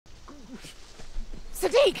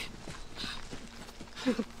Sadiq!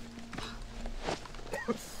 Oh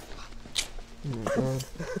my god.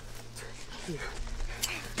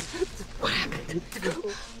 What happened?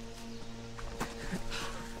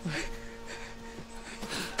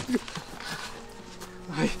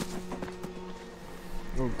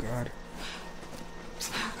 Oh god.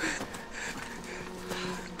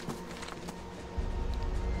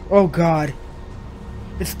 Oh god.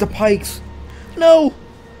 It's the Pikes. No!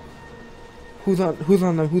 Who's on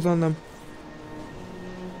them? Who's on them?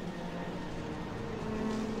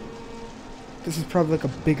 This is probably like a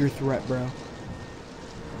bigger threat, bro.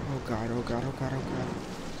 Oh god, oh god, oh god, oh god.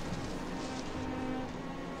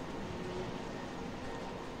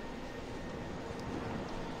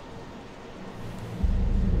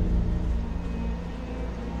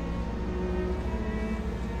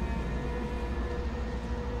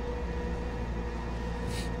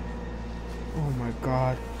 Oh my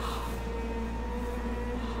god.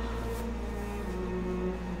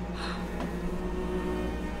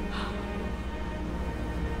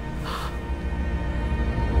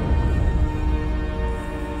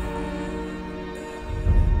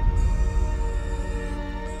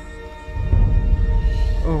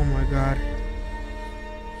 Oh my god.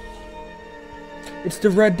 It's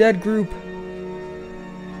the Red Dead group.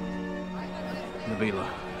 Nabila,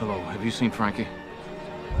 hello. Have you seen Frankie?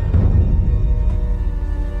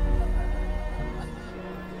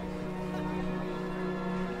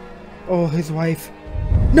 Oh, his wife.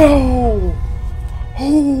 No!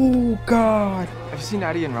 Oh god. Have you seen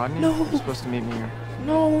Addie and Rodney? No. They're supposed to meet me here.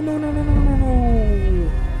 No, no, no, no, no, no,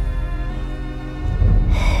 no.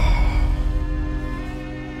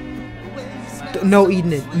 No,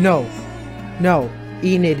 Enid. No. No.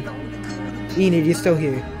 Enid. Enid, you're still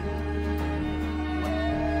here.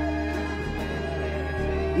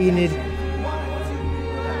 Enid.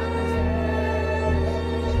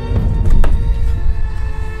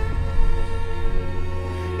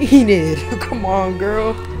 Enid, come on,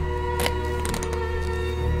 girl.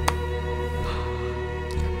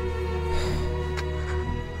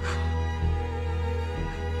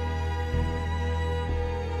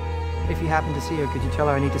 If you happen to see her, could you tell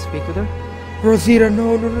her I need to speak with her? Rosita,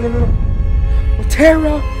 no, no, no, no, no. Oh,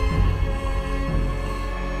 Tara!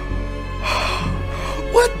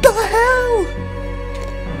 What the hell?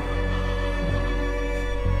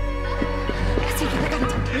 Sadiq, I gotta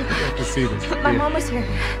talk to you. I can see this. My mom was here.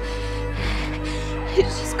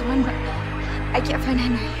 She's gone, but I can't find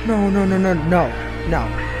Henry. No, no, no, no, no, no.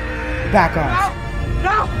 Back off.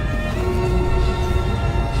 No!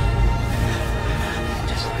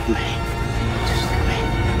 Just let me. Just let me.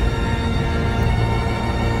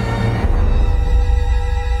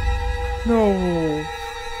 No.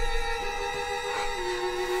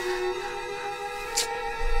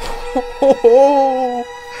 Oh,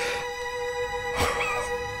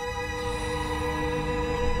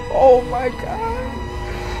 oh my god.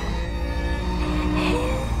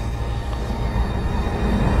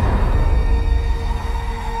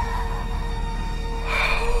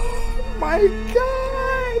 Oh my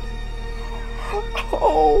god.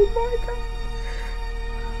 Oh my god.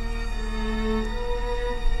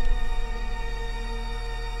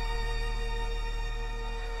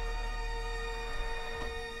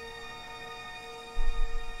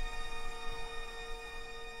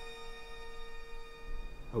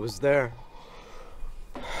 I was there.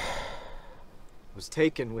 I was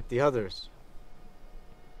taken with the others.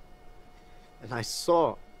 And I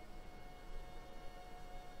saw.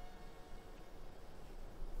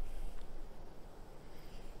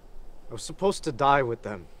 I was supposed to die with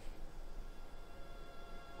them.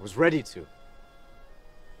 I was ready to.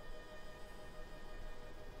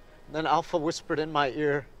 And then Alpha whispered in my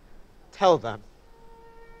ear, "Tell them."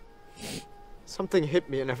 Something hit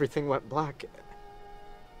me and everything went black.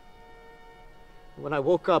 When I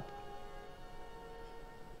woke up,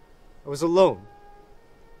 I was alone.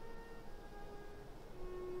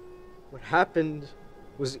 What happened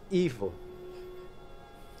was evil.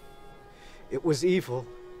 It was evil.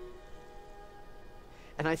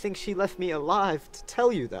 And I think she left me alive to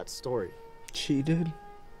tell you that story. She did?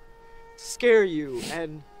 To scare you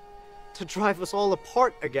and to drive us all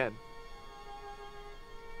apart again.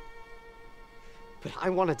 But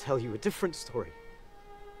I want to tell you a different story.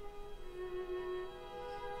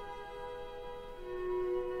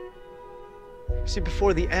 See,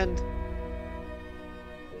 before the end,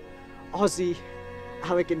 Ozzy,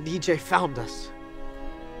 Alec, and DJ found us.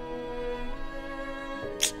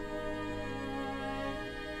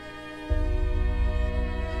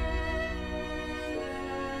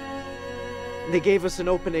 They gave us an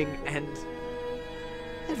opening, and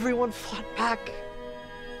everyone fought back.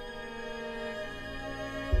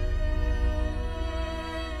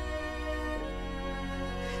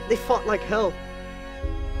 They fought like hell.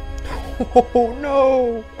 Oh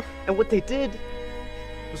no! And what they did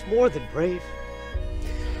was more than brave.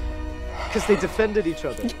 Because they defended each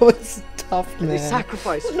other. Yo, it's tough, man. And they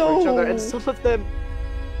sacrificed for No. each other. And some of them,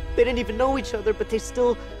 they didn't even know each other, but they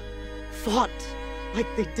still fought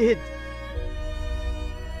like they did.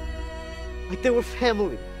 Like they were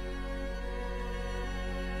family.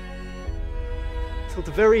 Till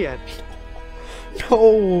the very end.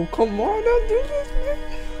 No, come on, don't do this,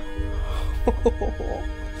 man.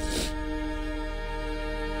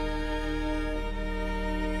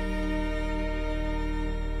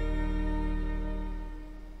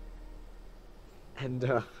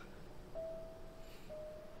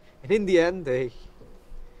 And in the end,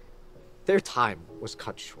 their time was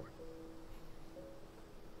cut short.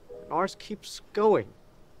 And ours keeps going.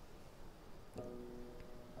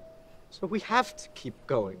 So we have to keep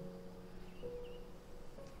going.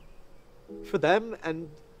 For them and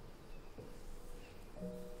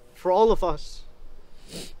for all of us.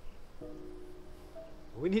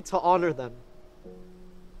 We need to honor them.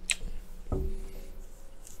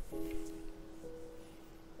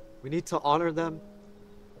 We need to honor them,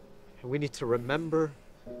 and we need to remember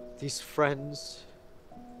these friends,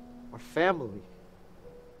 our family,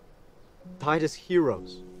 died as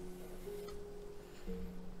heroes.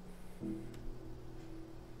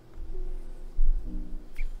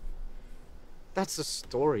 That's the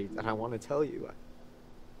story that I want to tell you.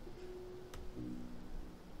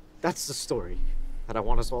 That's the story that I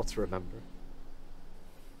want us all to remember.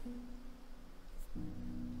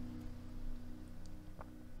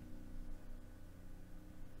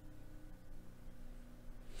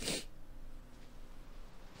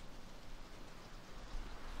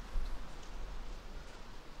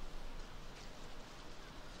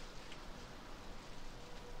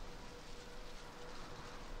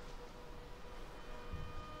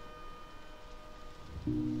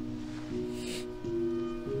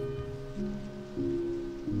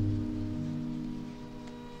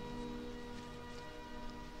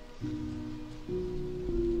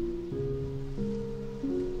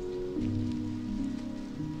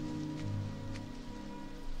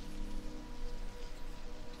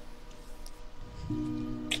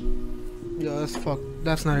 Yo, that's fuck.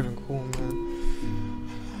 That's not even cool, man.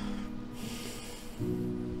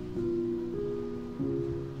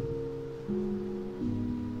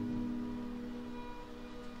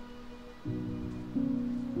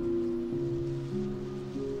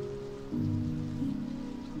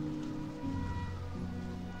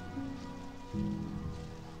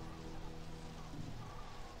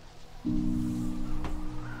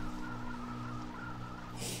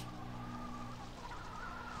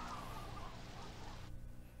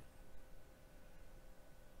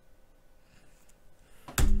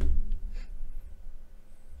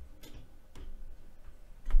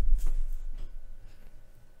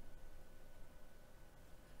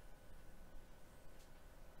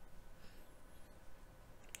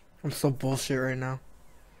 I'm so bullshit right now.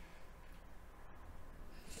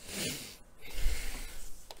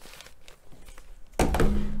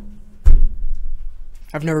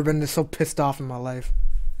 I've never been this so pissed off in my life.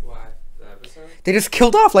 Why? The episode? They just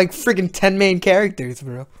killed off like freaking 10 main characters,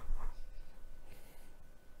 bro.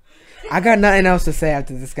 I got nothing else to say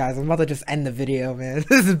after this, guys. I'm about to just end the video, man.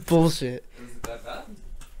 This is bullshit. Is it that bad?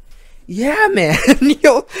 Yeah, man.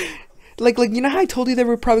 Yo, like you know how I told you they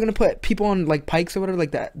were probably gonna put people on like pikes or whatever,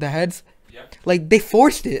 like the heads. Yeah. Like they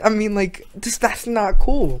forced it. I mean, like that's not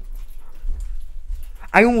cool.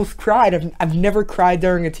 I almost cried. I've never cried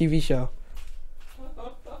during a TV show.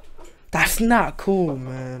 That's not cool,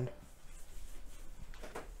 man.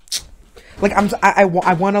 Like I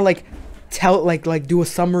want to like tell like do a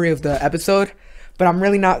summary of the episode, but I'm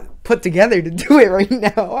really not put together to do it right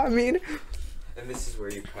now. I mean, And this is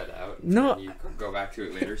where you cut out. No. And you go back to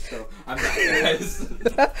it later. So I'm back, guys.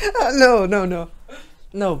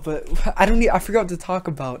 no, but I forgot what to talk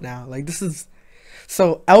about now. Like this is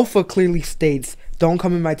so Alpha clearly states, "Don't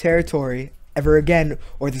come in my territory ever again,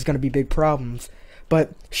 or there's gonna be big problems."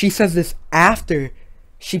 But she says this after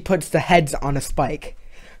she puts the heads on a spike.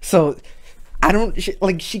 So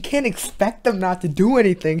she can't expect them not to do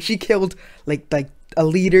anything. She killed like a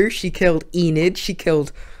leader. She killed Enid. She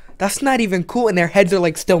killed. That's not even cool. And their heads are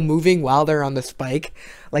like still moving while they're on the spike.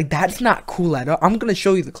 Like that's not cool at all. I'm gonna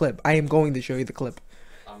show you the clip. I am going to show you the clip.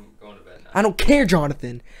 I'm going to bed now. I don't care,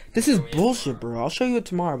 Jonathan. This is Show me it bullshit, tomorrow. bro. I'll show you it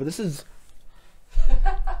tomorrow. But this is.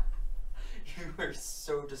 You are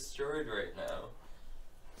so destroyed right now.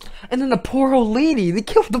 And then the poor old lady. They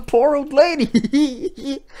killed the poor old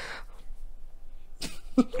lady.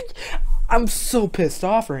 I'm so pissed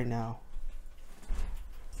off right now.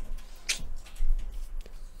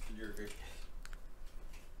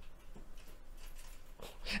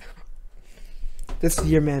 This is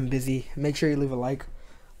your man Busy. Make sure you leave a like,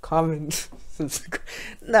 comment, subscribe.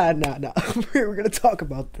 Nah. We're gonna talk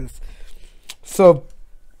about this. So,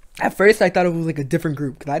 at first I thought it was like a different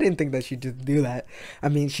group because I didn't think that she'd just do that. I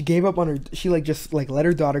mean, she gave up on her. She like just like let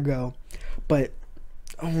her daughter go, but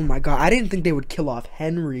oh my god, I didn't think they would kill off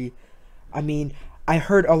Henry. I mean, I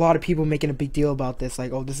heard a lot of people making a big deal about this,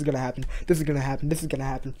 like, oh, this is gonna happen, this is gonna happen, this is gonna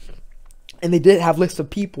happen, and they did have lists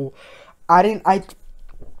of people. I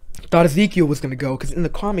thought Ezekiel was gonna go because in the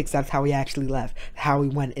comics that's how he actually left, how he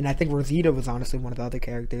went, and I think Rosita was honestly one of the other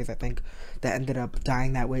characters I think that ended up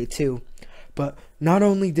dying that way too. But not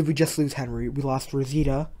only did we just lose Henry, we lost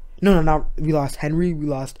Rosita. We lost Henry, we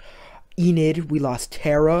lost Enid, we lost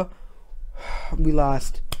Tara, we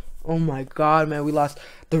lost, oh my god, man, we lost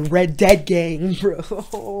the Red Dead gang,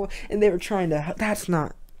 bro. And they were trying to, that's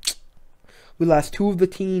not, we lost 2 of the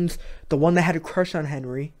teens, the one that had a crush on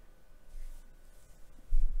Henry.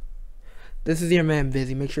 This is your man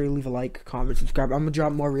Busy. Make sure you leave a like, comment, subscribe. I'm gonna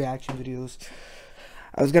drop more reaction videos.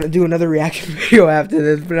 I was gonna do another reaction video after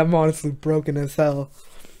this, but I'm honestly broken as hell.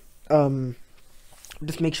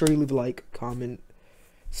 Just make sure you leave a like, comment,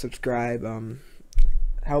 subscribe.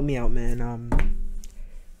 Help me out, man.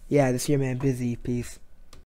 Yeah, this is your man Busy. Peace.